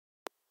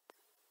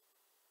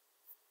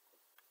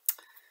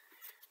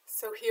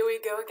So here we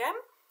go again.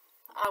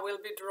 I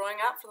will be drawing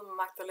out from the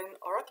Magdalene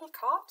Oracle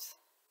card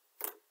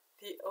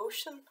the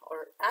ocean,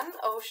 or an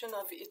ocean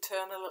of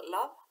eternal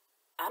love.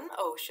 An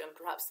ocean,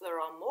 perhaps there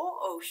are more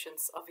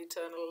oceans of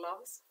eternal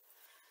loves.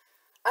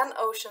 An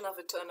ocean of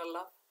eternal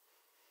love.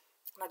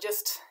 And I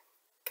just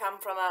come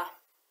from a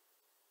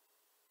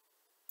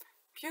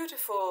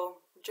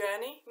beautiful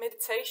journey,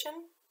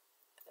 meditation.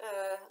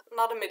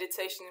 Not a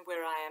meditation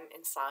where I am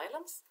in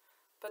silence,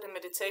 but a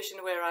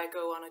meditation where I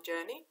go on a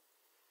journey.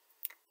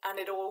 And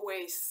it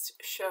always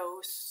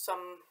shows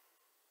some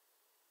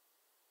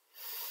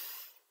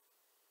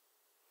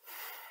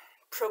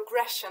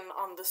progression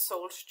on the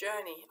soul's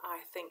journey. I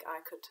think I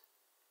could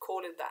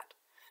call it that.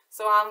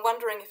 So I'm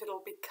wondering if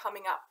it'll be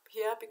coming up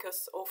here,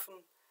 because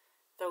often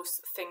those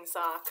things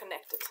are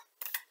connected.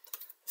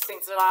 The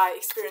things that I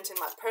experience in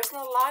my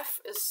personal life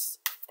is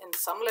in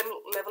some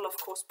level of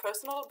course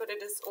personal, but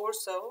it is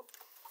also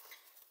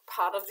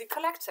part of the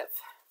collective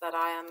that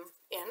I am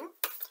in.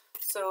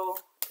 So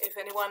if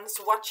anyone's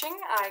watching,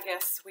 I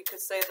guess we could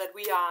say that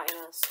we are in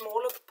a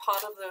smaller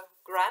part of the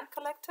grand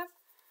collective.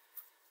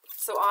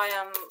 So I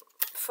am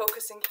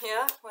focusing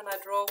here, when I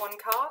draw one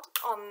card,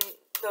 on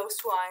those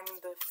who are in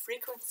the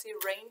frequency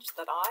range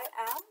that I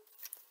am.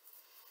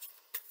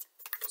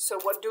 So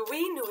what do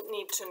we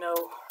need to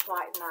know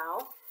right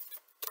now?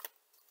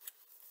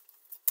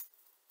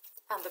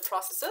 And the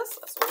processes,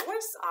 as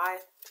always, I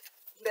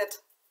let,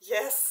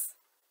 yes,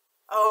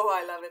 oh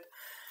I love it,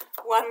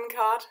 one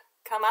card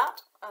come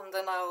out, and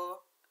then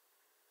I'll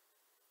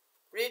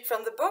read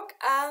from the book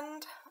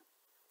and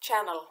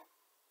channel.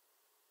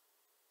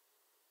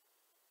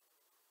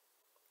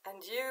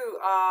 And you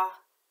are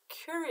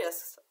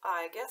curious,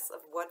 I guess,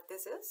 of what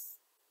this is.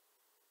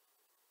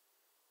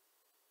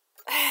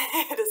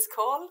 It is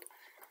called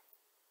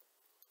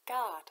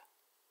God.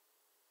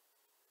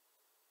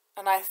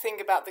 And I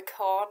think about the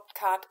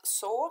card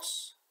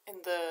source in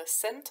the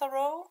center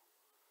row.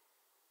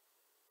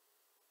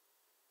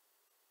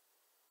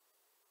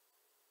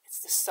 It's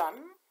the sun.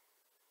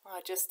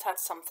 I just had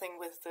something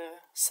with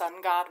the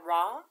sun god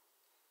Ra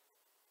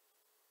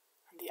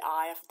and the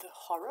eye of the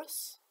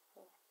Horus.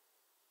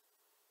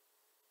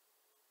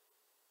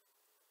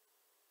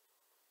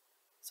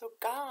 So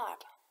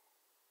God,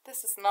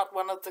 this is not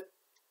one of the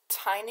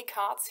tiny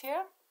cards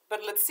here,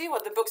 but let's see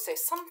what the book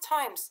says.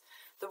 Sometimes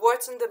the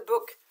words in the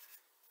book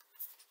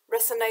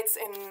resonates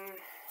in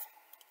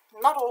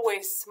not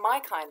always my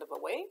kind of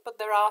a way, but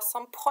there are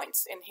some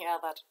points in here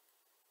that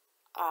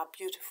are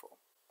beautiful.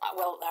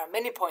 Well, there are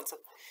many points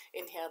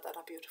in here that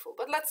are beautiful,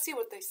 but let's see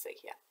what they say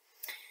here.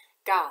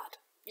 God,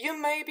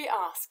 you may be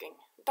asking,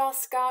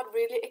 does God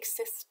really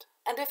exist?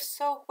 And if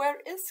so, where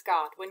is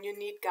God when you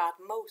need God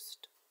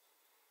most?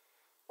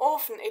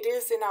 Often it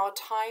is in our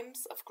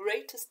times of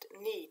greatest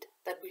need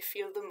that we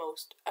feel the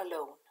most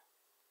alone.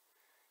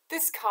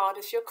 This card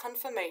is your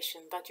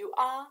confirmation that you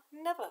are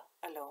never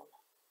alone.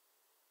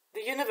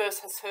 The universe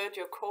has heard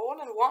your call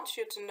and wants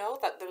you to know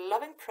that the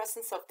loving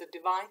presence of the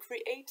divine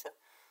creator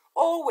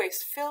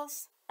always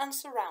fills and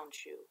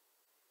surrounds you.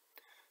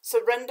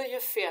 Surrender your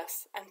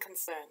fears and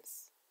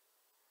concerns.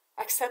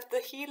 Accept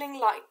the healing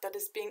light that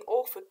is being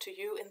offered to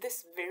you in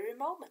this very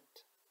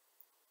moment.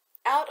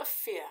 Out of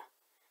fear,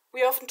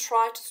 we often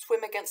try to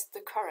swim against the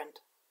current.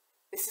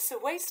 This is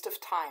a waste of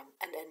time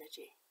and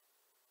energy.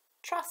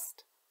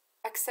 Trust,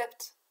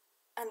 accept,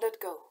 and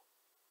let go.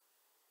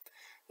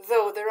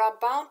 Though there are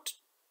bound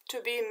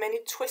to be many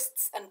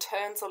twists and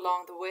turns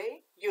along the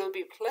way, you'll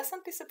be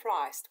pleasantly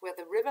surprised where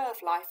the river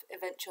of life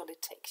eventually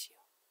takes you.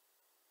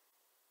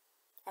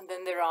 And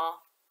then there are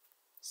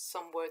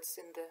some words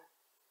in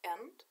the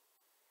end.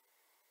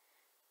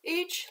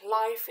 Each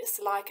life is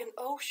like an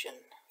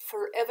ocean,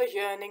 forever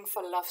yearning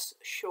for love's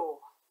shore.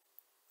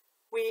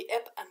 We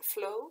ebb and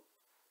flow,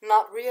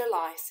 not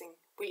realizing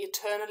we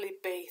eternally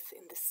bathe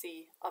in the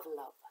sea of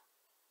love.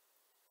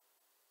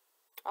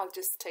 I'll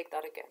just take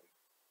that again.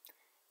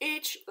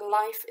 Each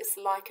life is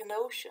like an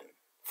ocean,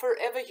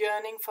 forever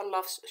yearning for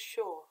love's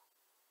shore.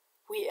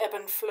 We ebb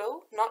and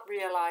flow, not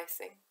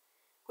realizing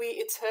we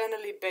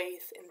eternally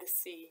bathe in the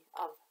sea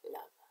of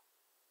love.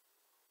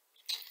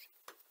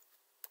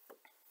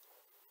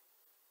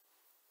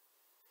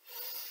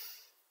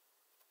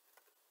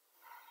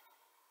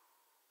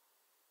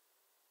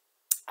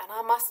 And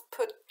I must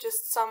put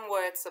just some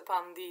words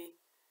upon the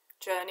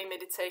journey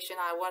meditation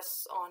I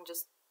was on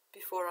just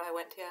before I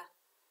went here.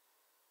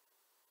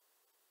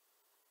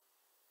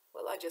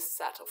 Well, I just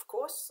sat, of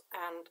course,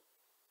 and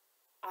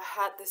I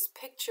had this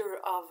picture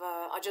of,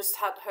 I just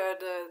had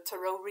heard a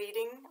tarot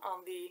reading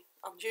on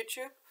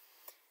YouTube,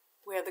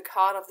 where the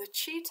card of the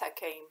cheetah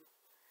came.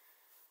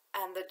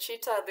 And the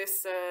cheetah,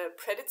 this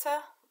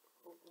predator,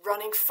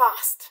 running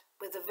fast,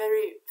 with a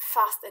very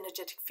fast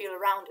energetic feel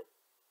around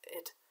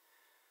it.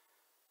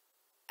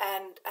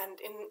 And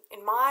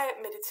in my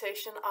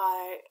meditation,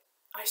 I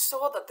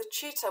saw that the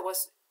cheetah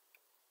was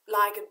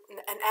like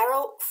an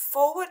arrow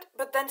forward,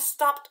 but then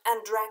stopped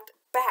and dragged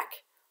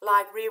back,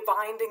 like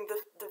rewinding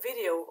the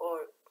video,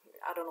 or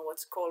I don't know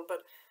what's called,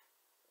 but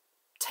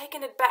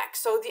taking it back.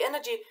 So the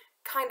energy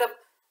kind of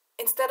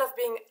instead of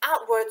being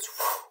outwards,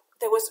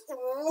 there was,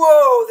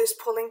 whoa, this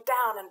pulling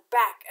down and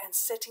back and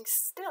sitting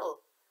still.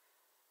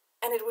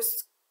 And it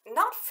was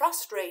not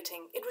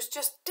frustrating, it was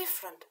just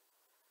different.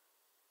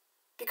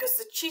 Because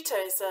the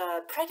cheetah is a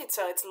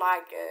predator, it's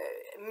like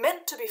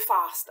meant to be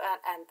fast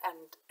and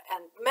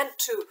meant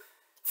to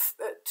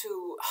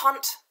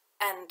hunt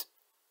and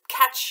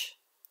catch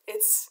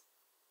its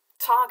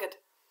target.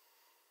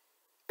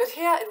 But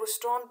here it was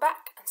drawn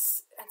back and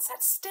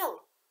sat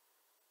still.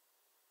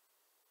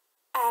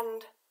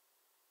 And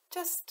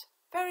just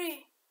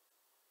very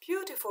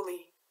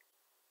beautifully,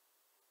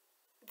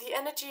 the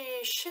energy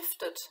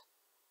shifted.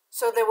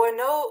 So there were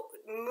no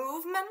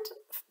movement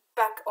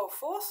back or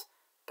forth,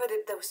 but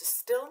there was a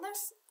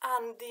stillness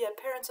and the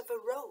appearance of a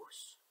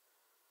rose.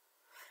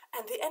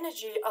 And the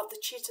energy of the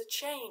cheetah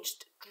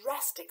changed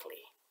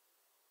drastically.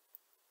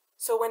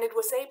 So when it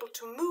was able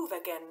to move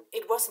again,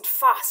 it wasn't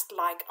fast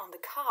like on the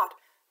cart.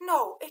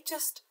 No, it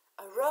just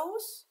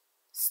arose,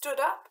 stood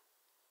up,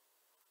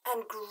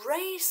 and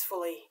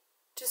gracefully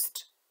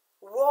just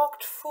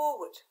walked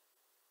forward.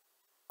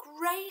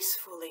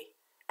 Gracefully,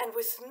 and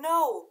with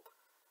no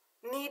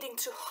needing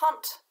to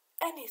hunt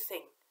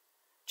anything,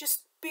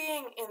 just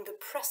being in the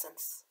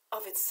presence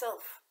of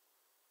itself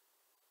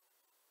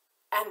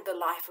and the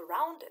life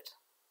around it,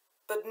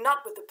 but not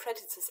with the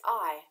predator's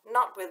eye,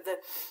 not with the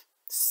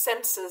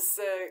senses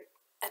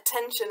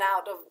attention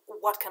out of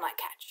what can I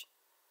catch.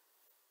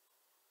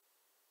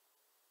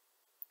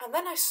 And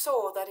then I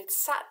saw that it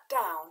sat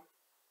down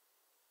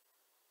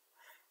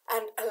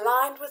and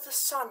aligned with the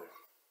sun.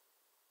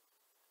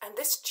 And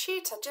this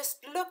cheetah just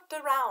looked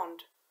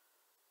around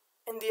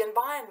in the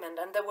environment,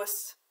 and there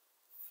was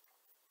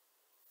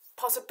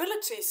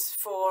possibilities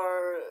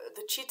for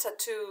the cheetah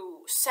to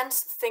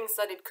sense things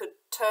that it could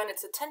turn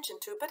its attention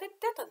to, but it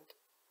didn't.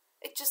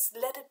 It just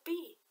let it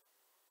be.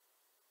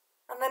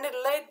 And then it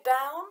laid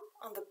down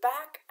on the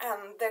back,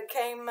 and there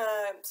came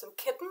some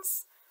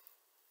kittens,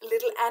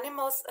 little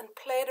animals, and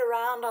played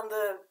around on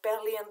the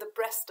belly and the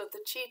breast of the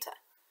cheetah.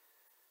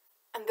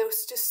 And there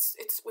was just,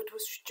 it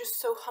was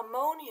just so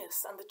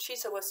harmonious, and the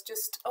cheetah was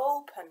just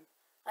open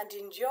and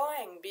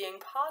enjoying being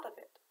part of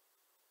it.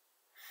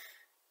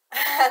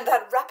 And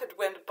that rabbit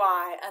went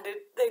by, and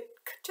they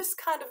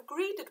just kind of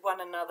greeted one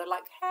another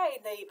like,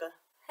 hey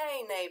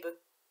neighbor,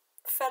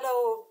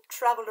 fellow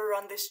traveler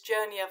on this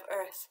journey of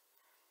earth.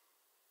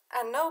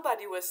 And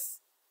nobody was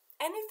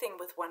anything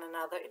with one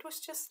another, it was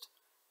just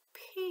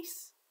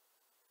peace.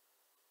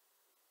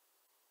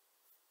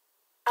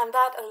 And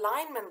that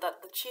alignment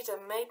that the cheetah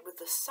made with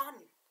the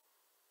sun,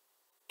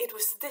 it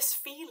was this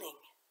feeling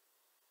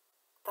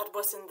that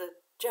was in the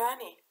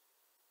journey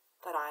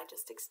that I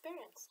just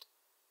experienced.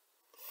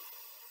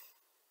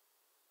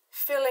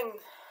 Filling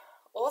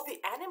all the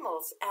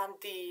animals and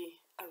the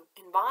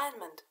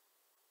environment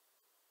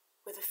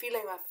with a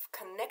feeling of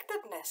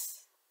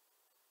connectedness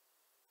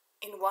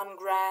in one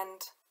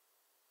grand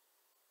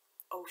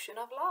ocean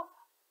of love,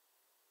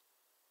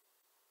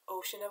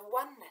 ocean of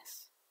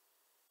oneness.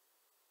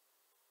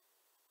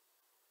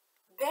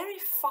 Very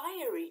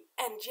fiery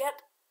and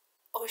yet,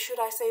 or should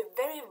I say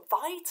very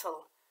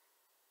vital,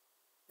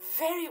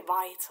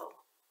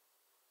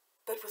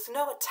 but with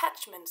no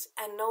attachments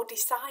and no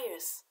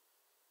desires.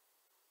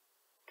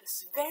 It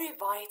was very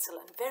vital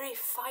and very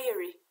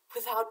fiery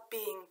without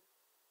being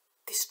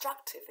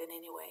destructive in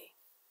any way.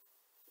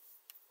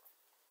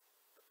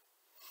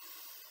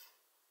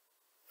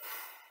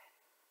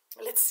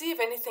 Let's see if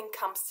anything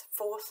comes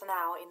forth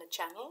now in a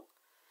channel.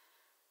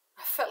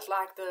 I felt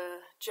like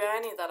the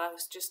journey that I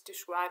was just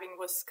describing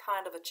was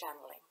kind of a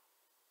channeling.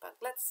 But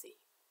let's see.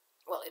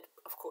 Well,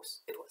 of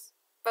course it was.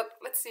 But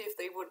let's see if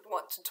they would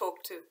want to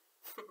talk too.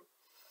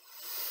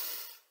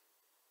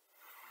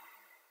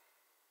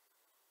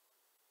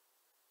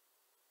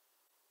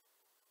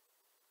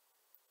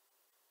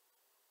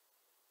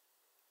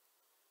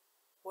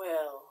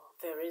 Well,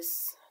 there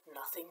is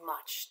nothing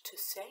much to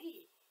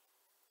say,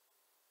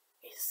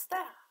 is there?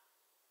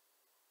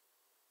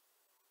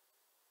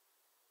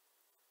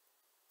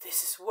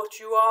 This is what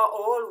you are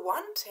all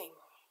wanting.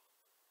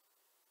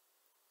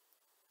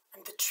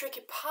 And the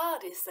tricky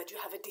part is that you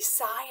have a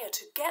desire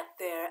to get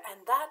there,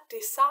 and that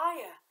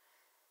desire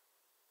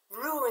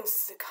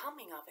ruins the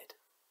coming of it.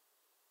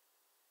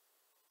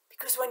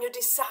 Because when you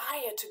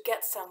desire to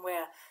get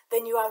somewhere,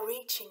 then you are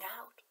reaching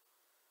out.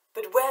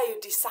 But where you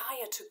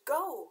desire to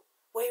go,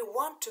 where you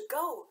want to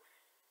go,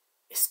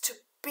 is to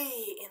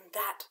be in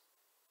that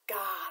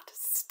God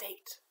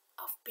state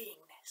of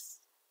beingness.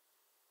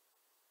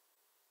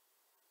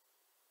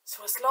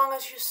 So as long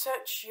as you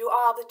search, you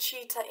are the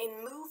cheetah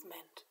in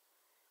movement,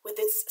 with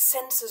its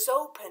senses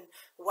open.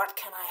 What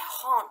can I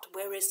haunt?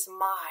 Where is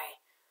my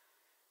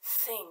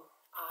thing?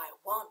 I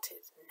want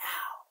it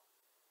now.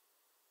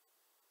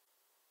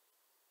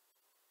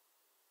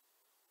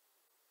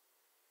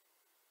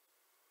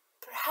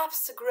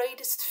 Perhaps the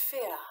greatest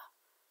fear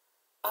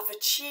of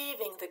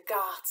achieving the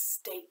God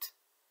state,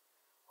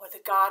 or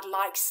the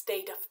God-like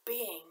state of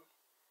being,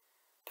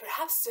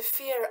 perhaps the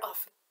fear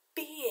of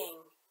being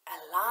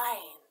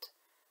aligned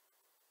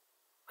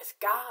with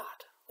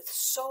God, with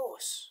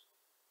source,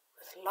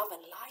 with love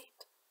and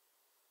light.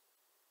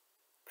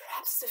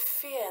 Perhaps the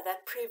fear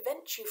that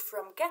prevents you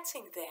from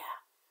getting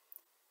there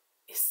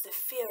is the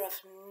fear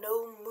of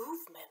no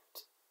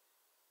movement,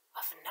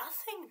 of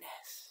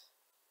nothingness.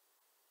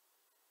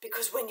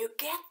 Because when you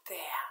get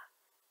there,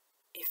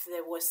 if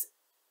there was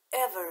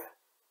ever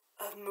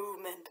a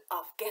movement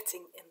of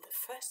getting in the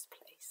first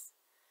place,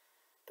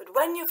 but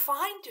when you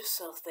find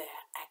yourself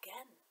there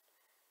again,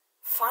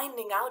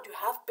 finding out you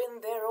have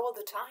been there all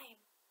the time,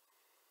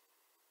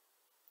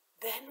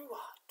 then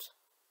what?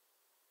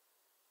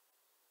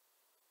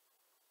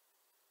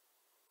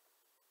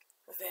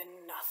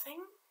 Then nothing?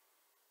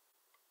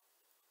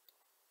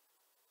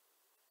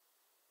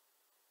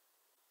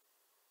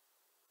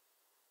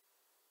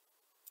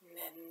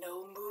 Then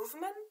no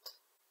movement?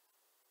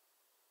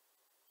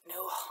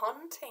 No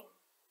hunting?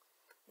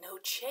 No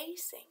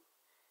chasing?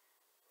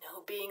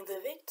 No being the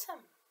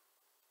victim?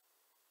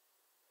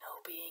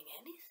 No being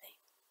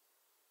anything?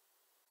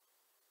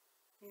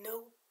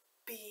 No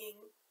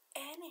being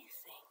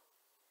anything?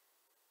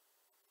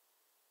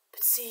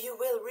 But see, you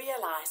will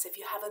realize, if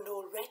you haven't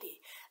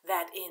already,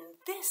 that in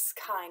this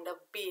kind of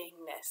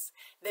beingness,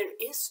 there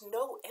is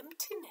no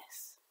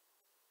emptiness.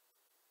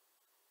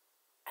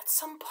 At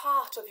some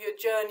part of your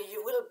journey,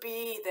 you will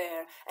be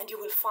there and you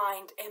will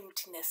find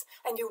emptiness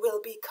and you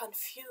will be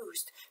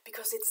confused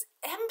because it's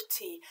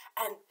empty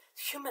and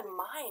human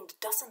mind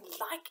doesn't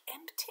like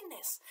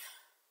emptiness.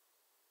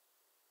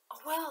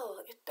 Well,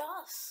 it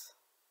does.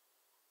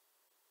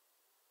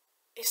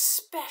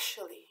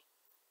 Especially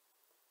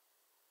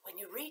when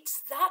you reach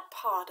that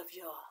part of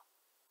your,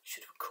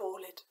 should we call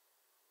it,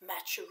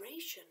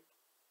 maturation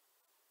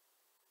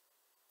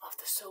of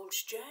the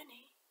soul's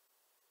journey,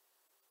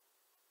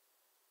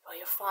 where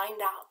you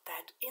find out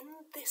that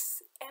in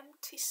this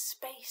empty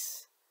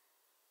space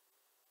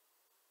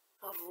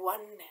of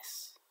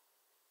oneness,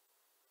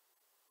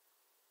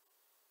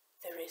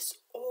 there is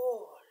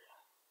all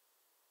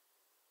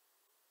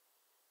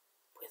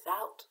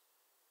without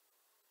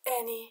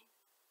any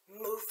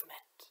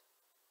movement.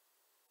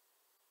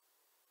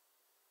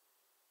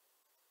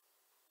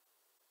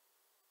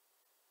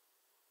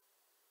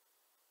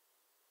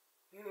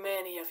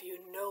 Many of you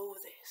know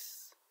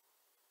this.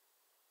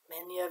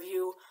 Many of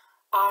you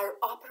are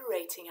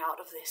operating out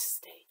of this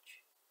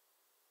stage.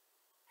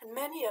 And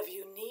many of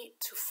you need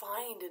to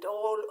find it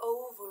all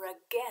over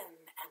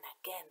again and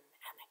again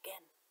and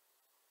again.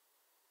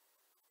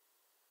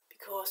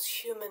 Because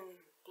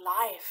human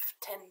life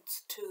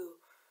tends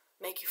to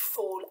make you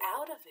fall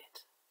out of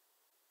it.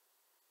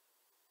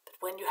 But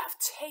when you have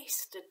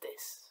tasted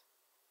this,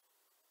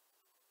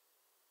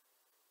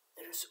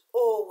 there is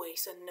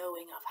always a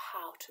knowing of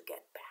how to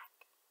get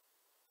back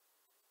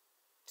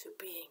to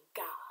being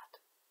God,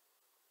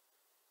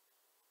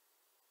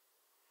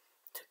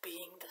 to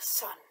being the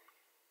sun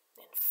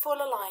in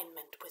full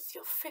alignment with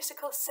your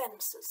physical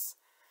senses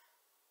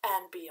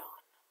and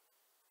beyond.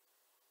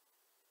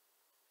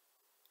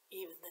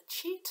 Even the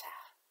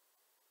cheetah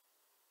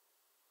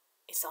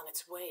is on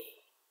its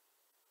way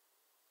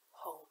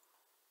home.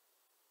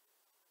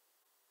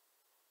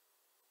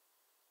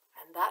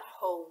 And that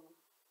home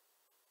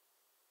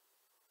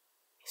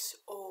is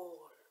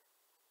all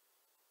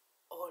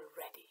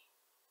already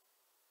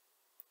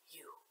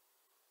you.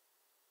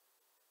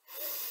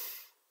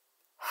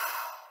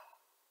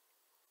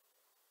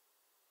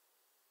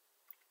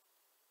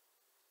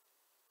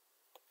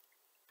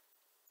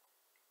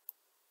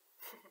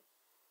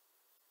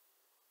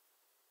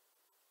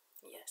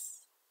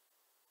 Yes.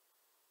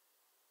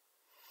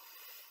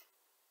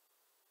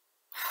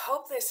 I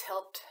hope this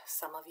helped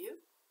some of you,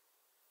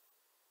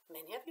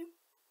 many of you.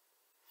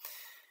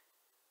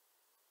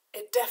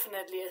 It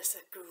definitely is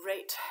a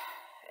great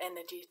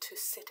energy to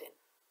sit in,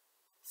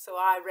 so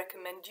I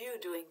recommend you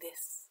doing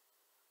this.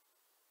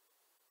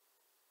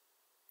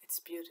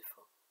 It's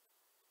beautiful.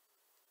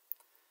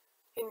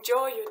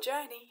 Enjoy your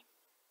journey.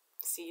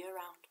 See you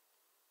around.